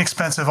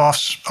inexpensive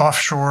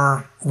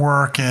offshore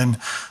work in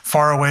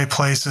faraway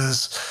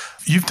places.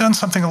 You've done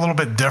something a little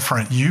bit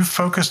different. You've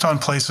focused on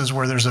places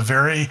where there's a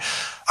very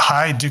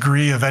high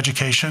degree of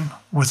education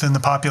within the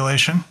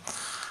population,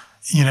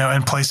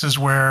 and places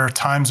where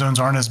time zones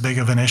aren't as big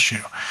of an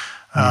issue.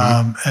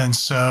 And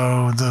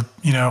so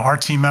our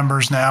team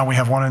members now, we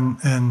have one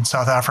in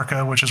South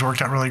Africa, which has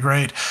worked out really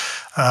great.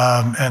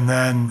 And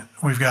then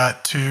we've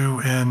got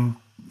 2 in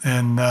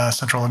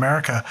Central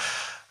America.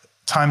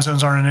 Time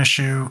zones aren't an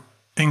issue.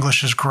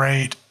 English is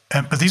great.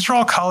 But these are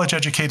all college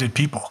educated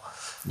people.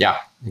 Yeah,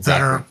 exactly.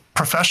 That are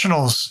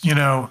professionals.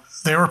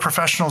 They were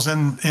professionals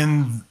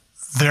in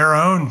their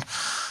own,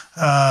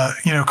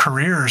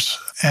 careers,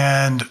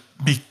 and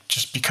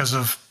just because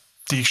of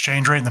the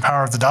exchange rate and the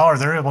power of the dollar,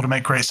 they're able to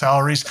make great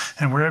salaries,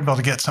 and we're able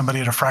to get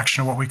somebody at a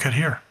fraction of what we could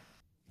here.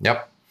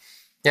 Yep.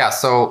 Yeah.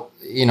 So,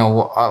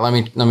 let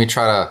me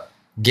try to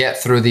get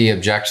through the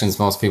objections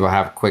most people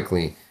have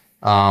quickly.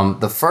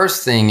 The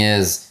first thing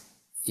is,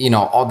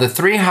 all the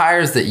three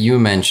hires that you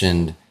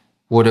mentioned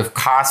would have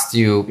cost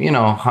you,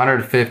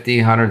 150,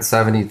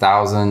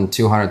 170,000,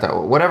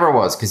 200,000, whatever it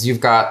was, because you've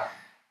got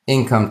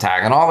income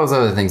tag and all those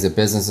other things that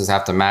businesses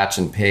have to match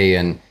and pay.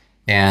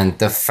 And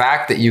the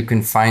fact that you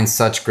can find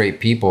such great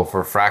people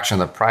for a fraction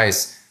of the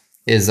price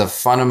is a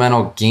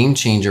fundamental game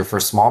changer for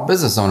small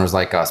business owners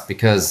like us,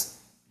 because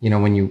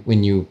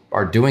when you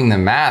are doing the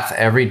math,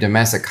 every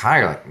domestic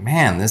hire, like,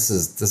 man, this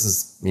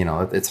is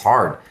it's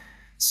hard.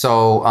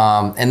 So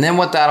and then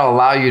what that'll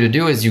allow you to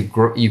do is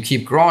you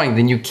keep growing,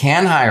 then you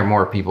can hire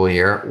more people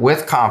here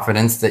with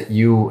confidence that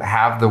you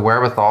have the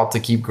wherewithal to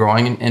keep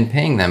growing and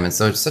paying them. And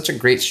so it's such a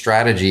great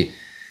strategy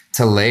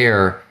to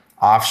layer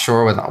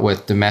offshore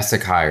with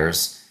domestic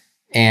hires.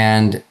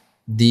 And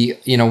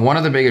one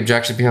of the big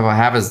objections people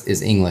have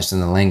is English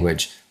and the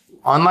language.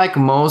 Unlike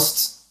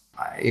most,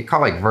 you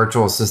call like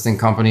virtual assistant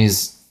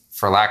companies,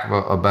 for lack of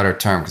a better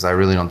term, because I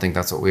really don't think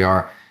that's what we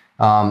are.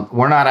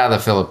 We're not out of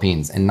the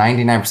Philippines, and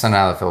 99%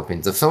 out of the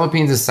Philippines. The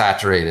Philippines is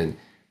saturated.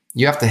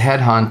 You have to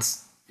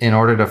headhunt in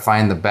order to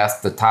find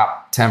the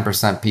top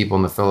 10% people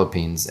in the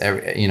Philippines.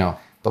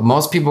 But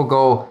most people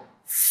go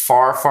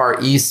far,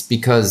 far east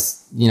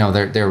because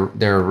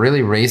they're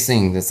really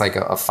racing. It's like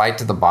a fight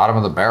to the bottom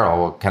of the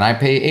barrel. Well, can I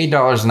pay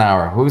 $8 an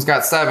hour? Who's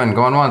got $7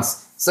 going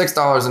once?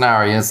 $6 an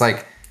hour? It's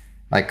like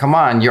come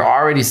on, you're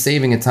already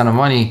saving a ton of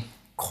money.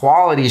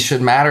 Quality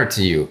should matter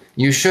to you.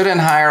 You shouldn't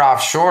hire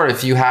offshore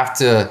if you have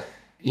to,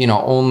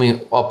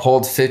 only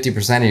uphold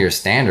 50% of your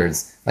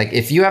standards. Like,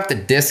 if you have to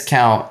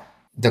discount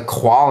the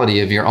quality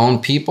of your own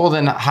people,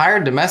 then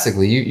hire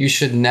domestically. You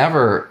should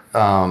never,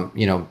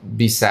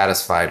 be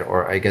satisfied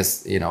or, I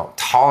guess,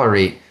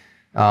 tolerate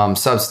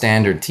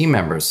substandard team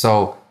members.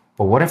 So,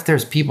 but what if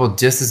there's people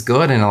just as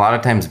good and a lot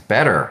of times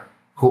better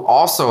who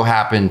also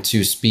happen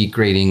to speak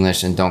great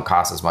English and don't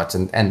cost as much?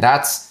 And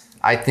that's,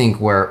 I think,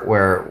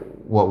 where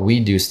what we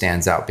do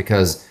stands out,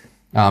 because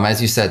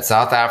as you said,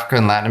 South Africa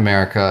and Latin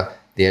America,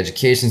 the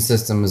education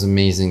system is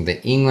amazing.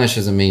 The English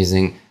is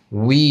amazing.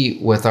 We,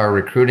 with our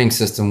recruiting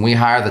system, we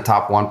hire the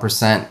top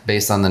 1%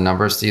 based on the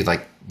numbers, Steve,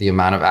 like the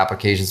amount of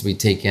applications we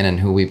take in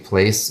and who we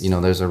place.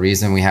 There's a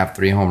reason we have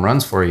 3 home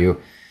runs for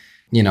you.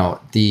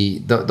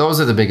 Those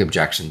are the big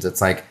objections.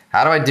 It's like,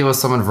 how do I deal with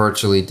someone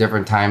virtually,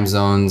 different time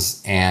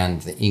zones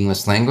and the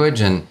English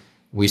language? And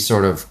we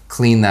sort of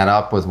clean that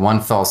up with one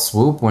fell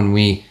swoop. When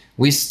we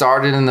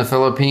started in the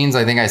Philippines,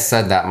 I think I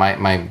said that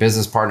my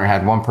business partner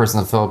had one person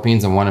in the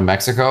Philippines and one in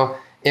Mexico.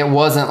 It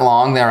wasn't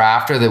long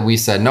thereafter that we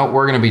said, no,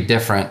 we're going to be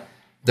different.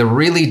 The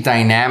really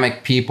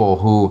dynamic people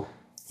who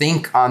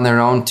think on their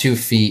own 2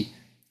 feet,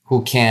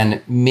 who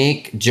can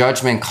make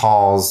judgment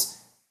calls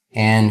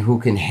and who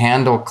can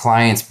handle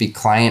clients, be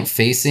client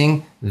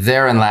facing,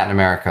 they're in Latin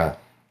America.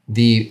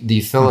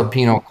 The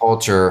Filipino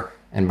culture,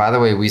 and by the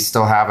way, we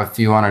still have a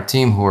few on our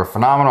team who are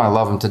phenomenal. I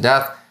love them to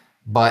death,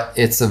 but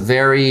it's a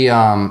very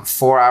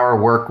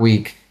 4-hour work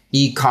week,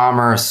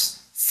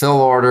 e-commerce, fill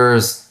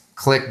orders,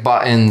 click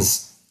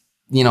buttons.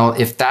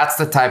 If that's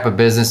the type of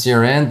business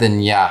you're in, then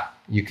yeah,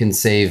 you can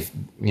save,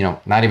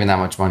 not even that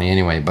much money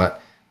anyway.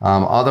 But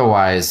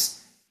otherwise,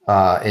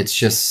 it's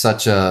just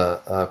such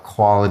a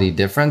quality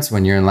difference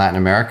when you're in Latin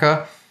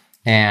America.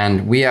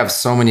 And we have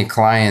so many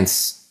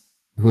clients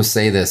who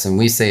say this, and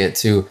we say it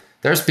too.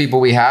 There's people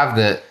we have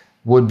that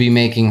would be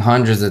making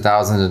hundreds of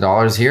thousands of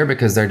dollars here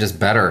because they're just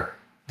better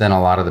than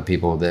a lot of the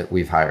people that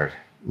we've hired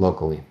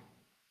locally.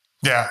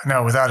 Yeah,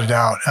 no, without a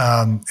doubt.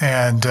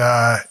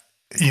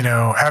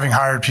 Having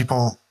hired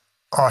people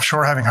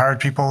offshore, having hired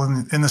people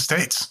in the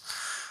States,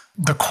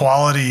 the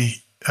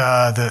quality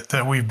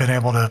that we've been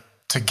able to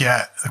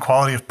get, the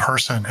quality of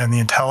person and the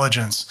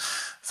intelligence,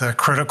 the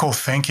critical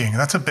thinking,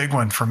 that's a big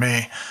one for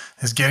me,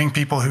 is getting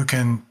people who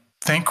can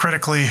think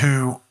critically,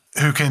 who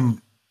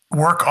can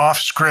work off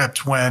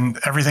script when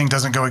everything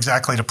doesn't go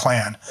exactly to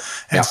plan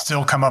and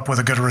still come up with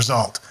a good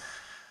result.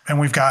 And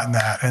we've gotten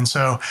that. And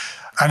so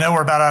I know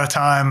we're about out of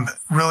time.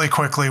 Really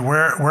quickly,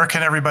 where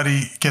can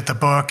everybody get the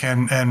book?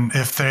 And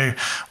if they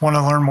want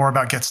to learn more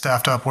about Get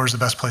Staffed Up, where's the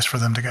best place for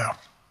them to go?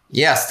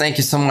 Yes, thank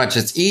you so much.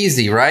 It's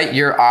easy, right?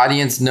 Your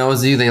audience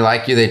knows you, they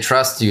like you, they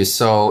trust you.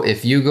 So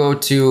if you go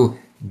to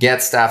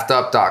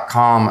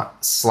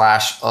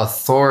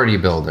getstaffedup.com/authority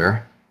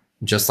builder,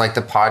 just like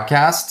the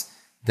podcast,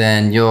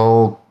 then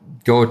you'll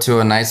go to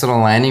a nice little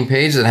landing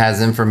page that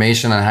has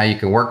information on how you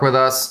can work with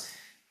us.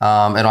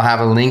 It'll have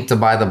a link to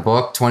buy the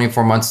book,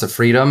 24 Months to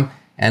Freedom.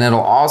 And it'll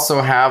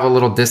also have a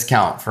little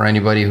discount for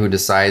anybody who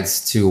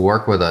decides to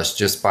work with us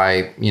just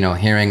by,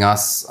 hearing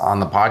us on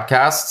the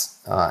podcast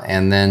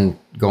and then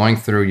going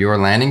through your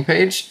landing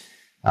page.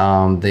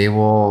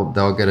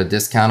 They'll get a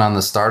discount on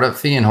the startup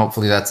fee. And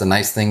hopefully that's a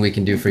nice thing we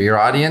can do for your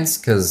audience,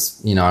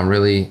 because, I'm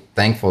really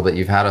thankful that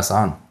you've had us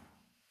on.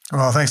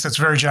 Well, thanks. That's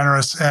very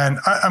generous. And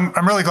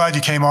I'm really glad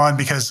you came on,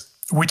 because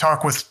we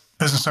talk with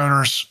business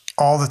owners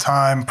all the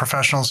time,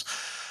 professionals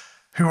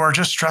who are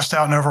just stressed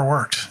out and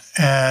overworked.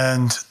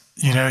 And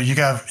you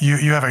have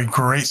a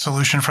great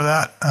solution for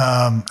that.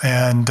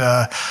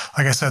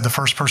 Like I said, the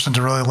first person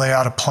to really lay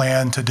out a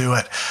plan to do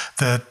it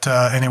that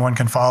anyone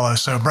can follow.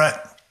 So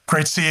Brett,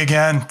 Great to see you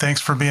again.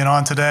 Thanks for being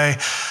on today.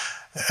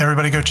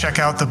 Everybody go check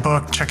out the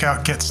book. Check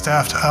out Get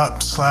Staffed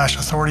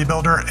Up/Authority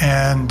Builder,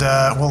 and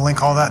we'll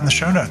link all that in the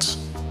show notes.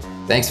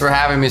 Thanks for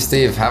having me,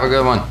 Steve. Have a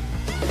good one.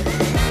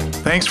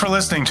 Thanks for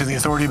listening to the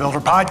Authority Builder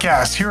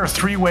podcast. Here are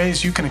 3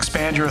 ways you can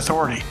expand your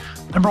authority.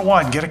 Number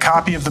 1, get a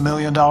copy of the $1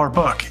 Million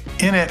Book.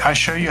 In it, I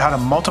show you how to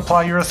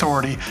multiply your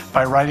authority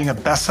by writing a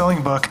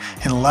best-selling book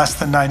in less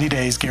than 90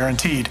 days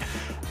guaranteed.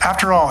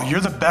 After all, you're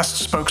the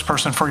best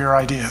spokesperson for your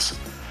ideas.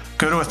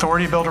 Go to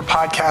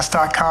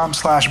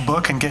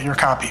authoritybuilderpodcast.com/book and get your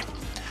copy.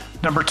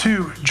 Number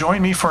 2, join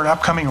me for an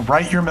upcoming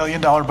Write Your $1 Million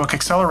Book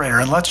Accelerator,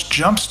 and let's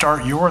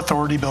jumpstart your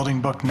authority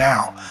building book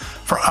now.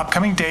 For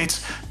upcoming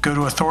dates, go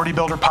to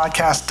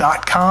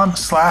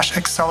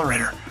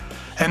authoritybuilderpodcast.com/accelerator.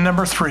 And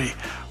number 3,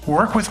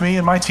 work with me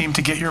and my team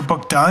to get your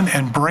book done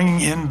and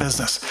bringing in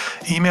business.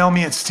 Email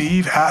me at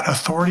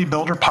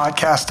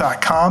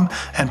steve@authoritybuilderpodcast.com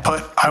and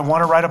put "I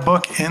want to write a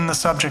book" in the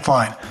subject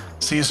line.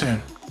 See you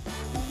soon.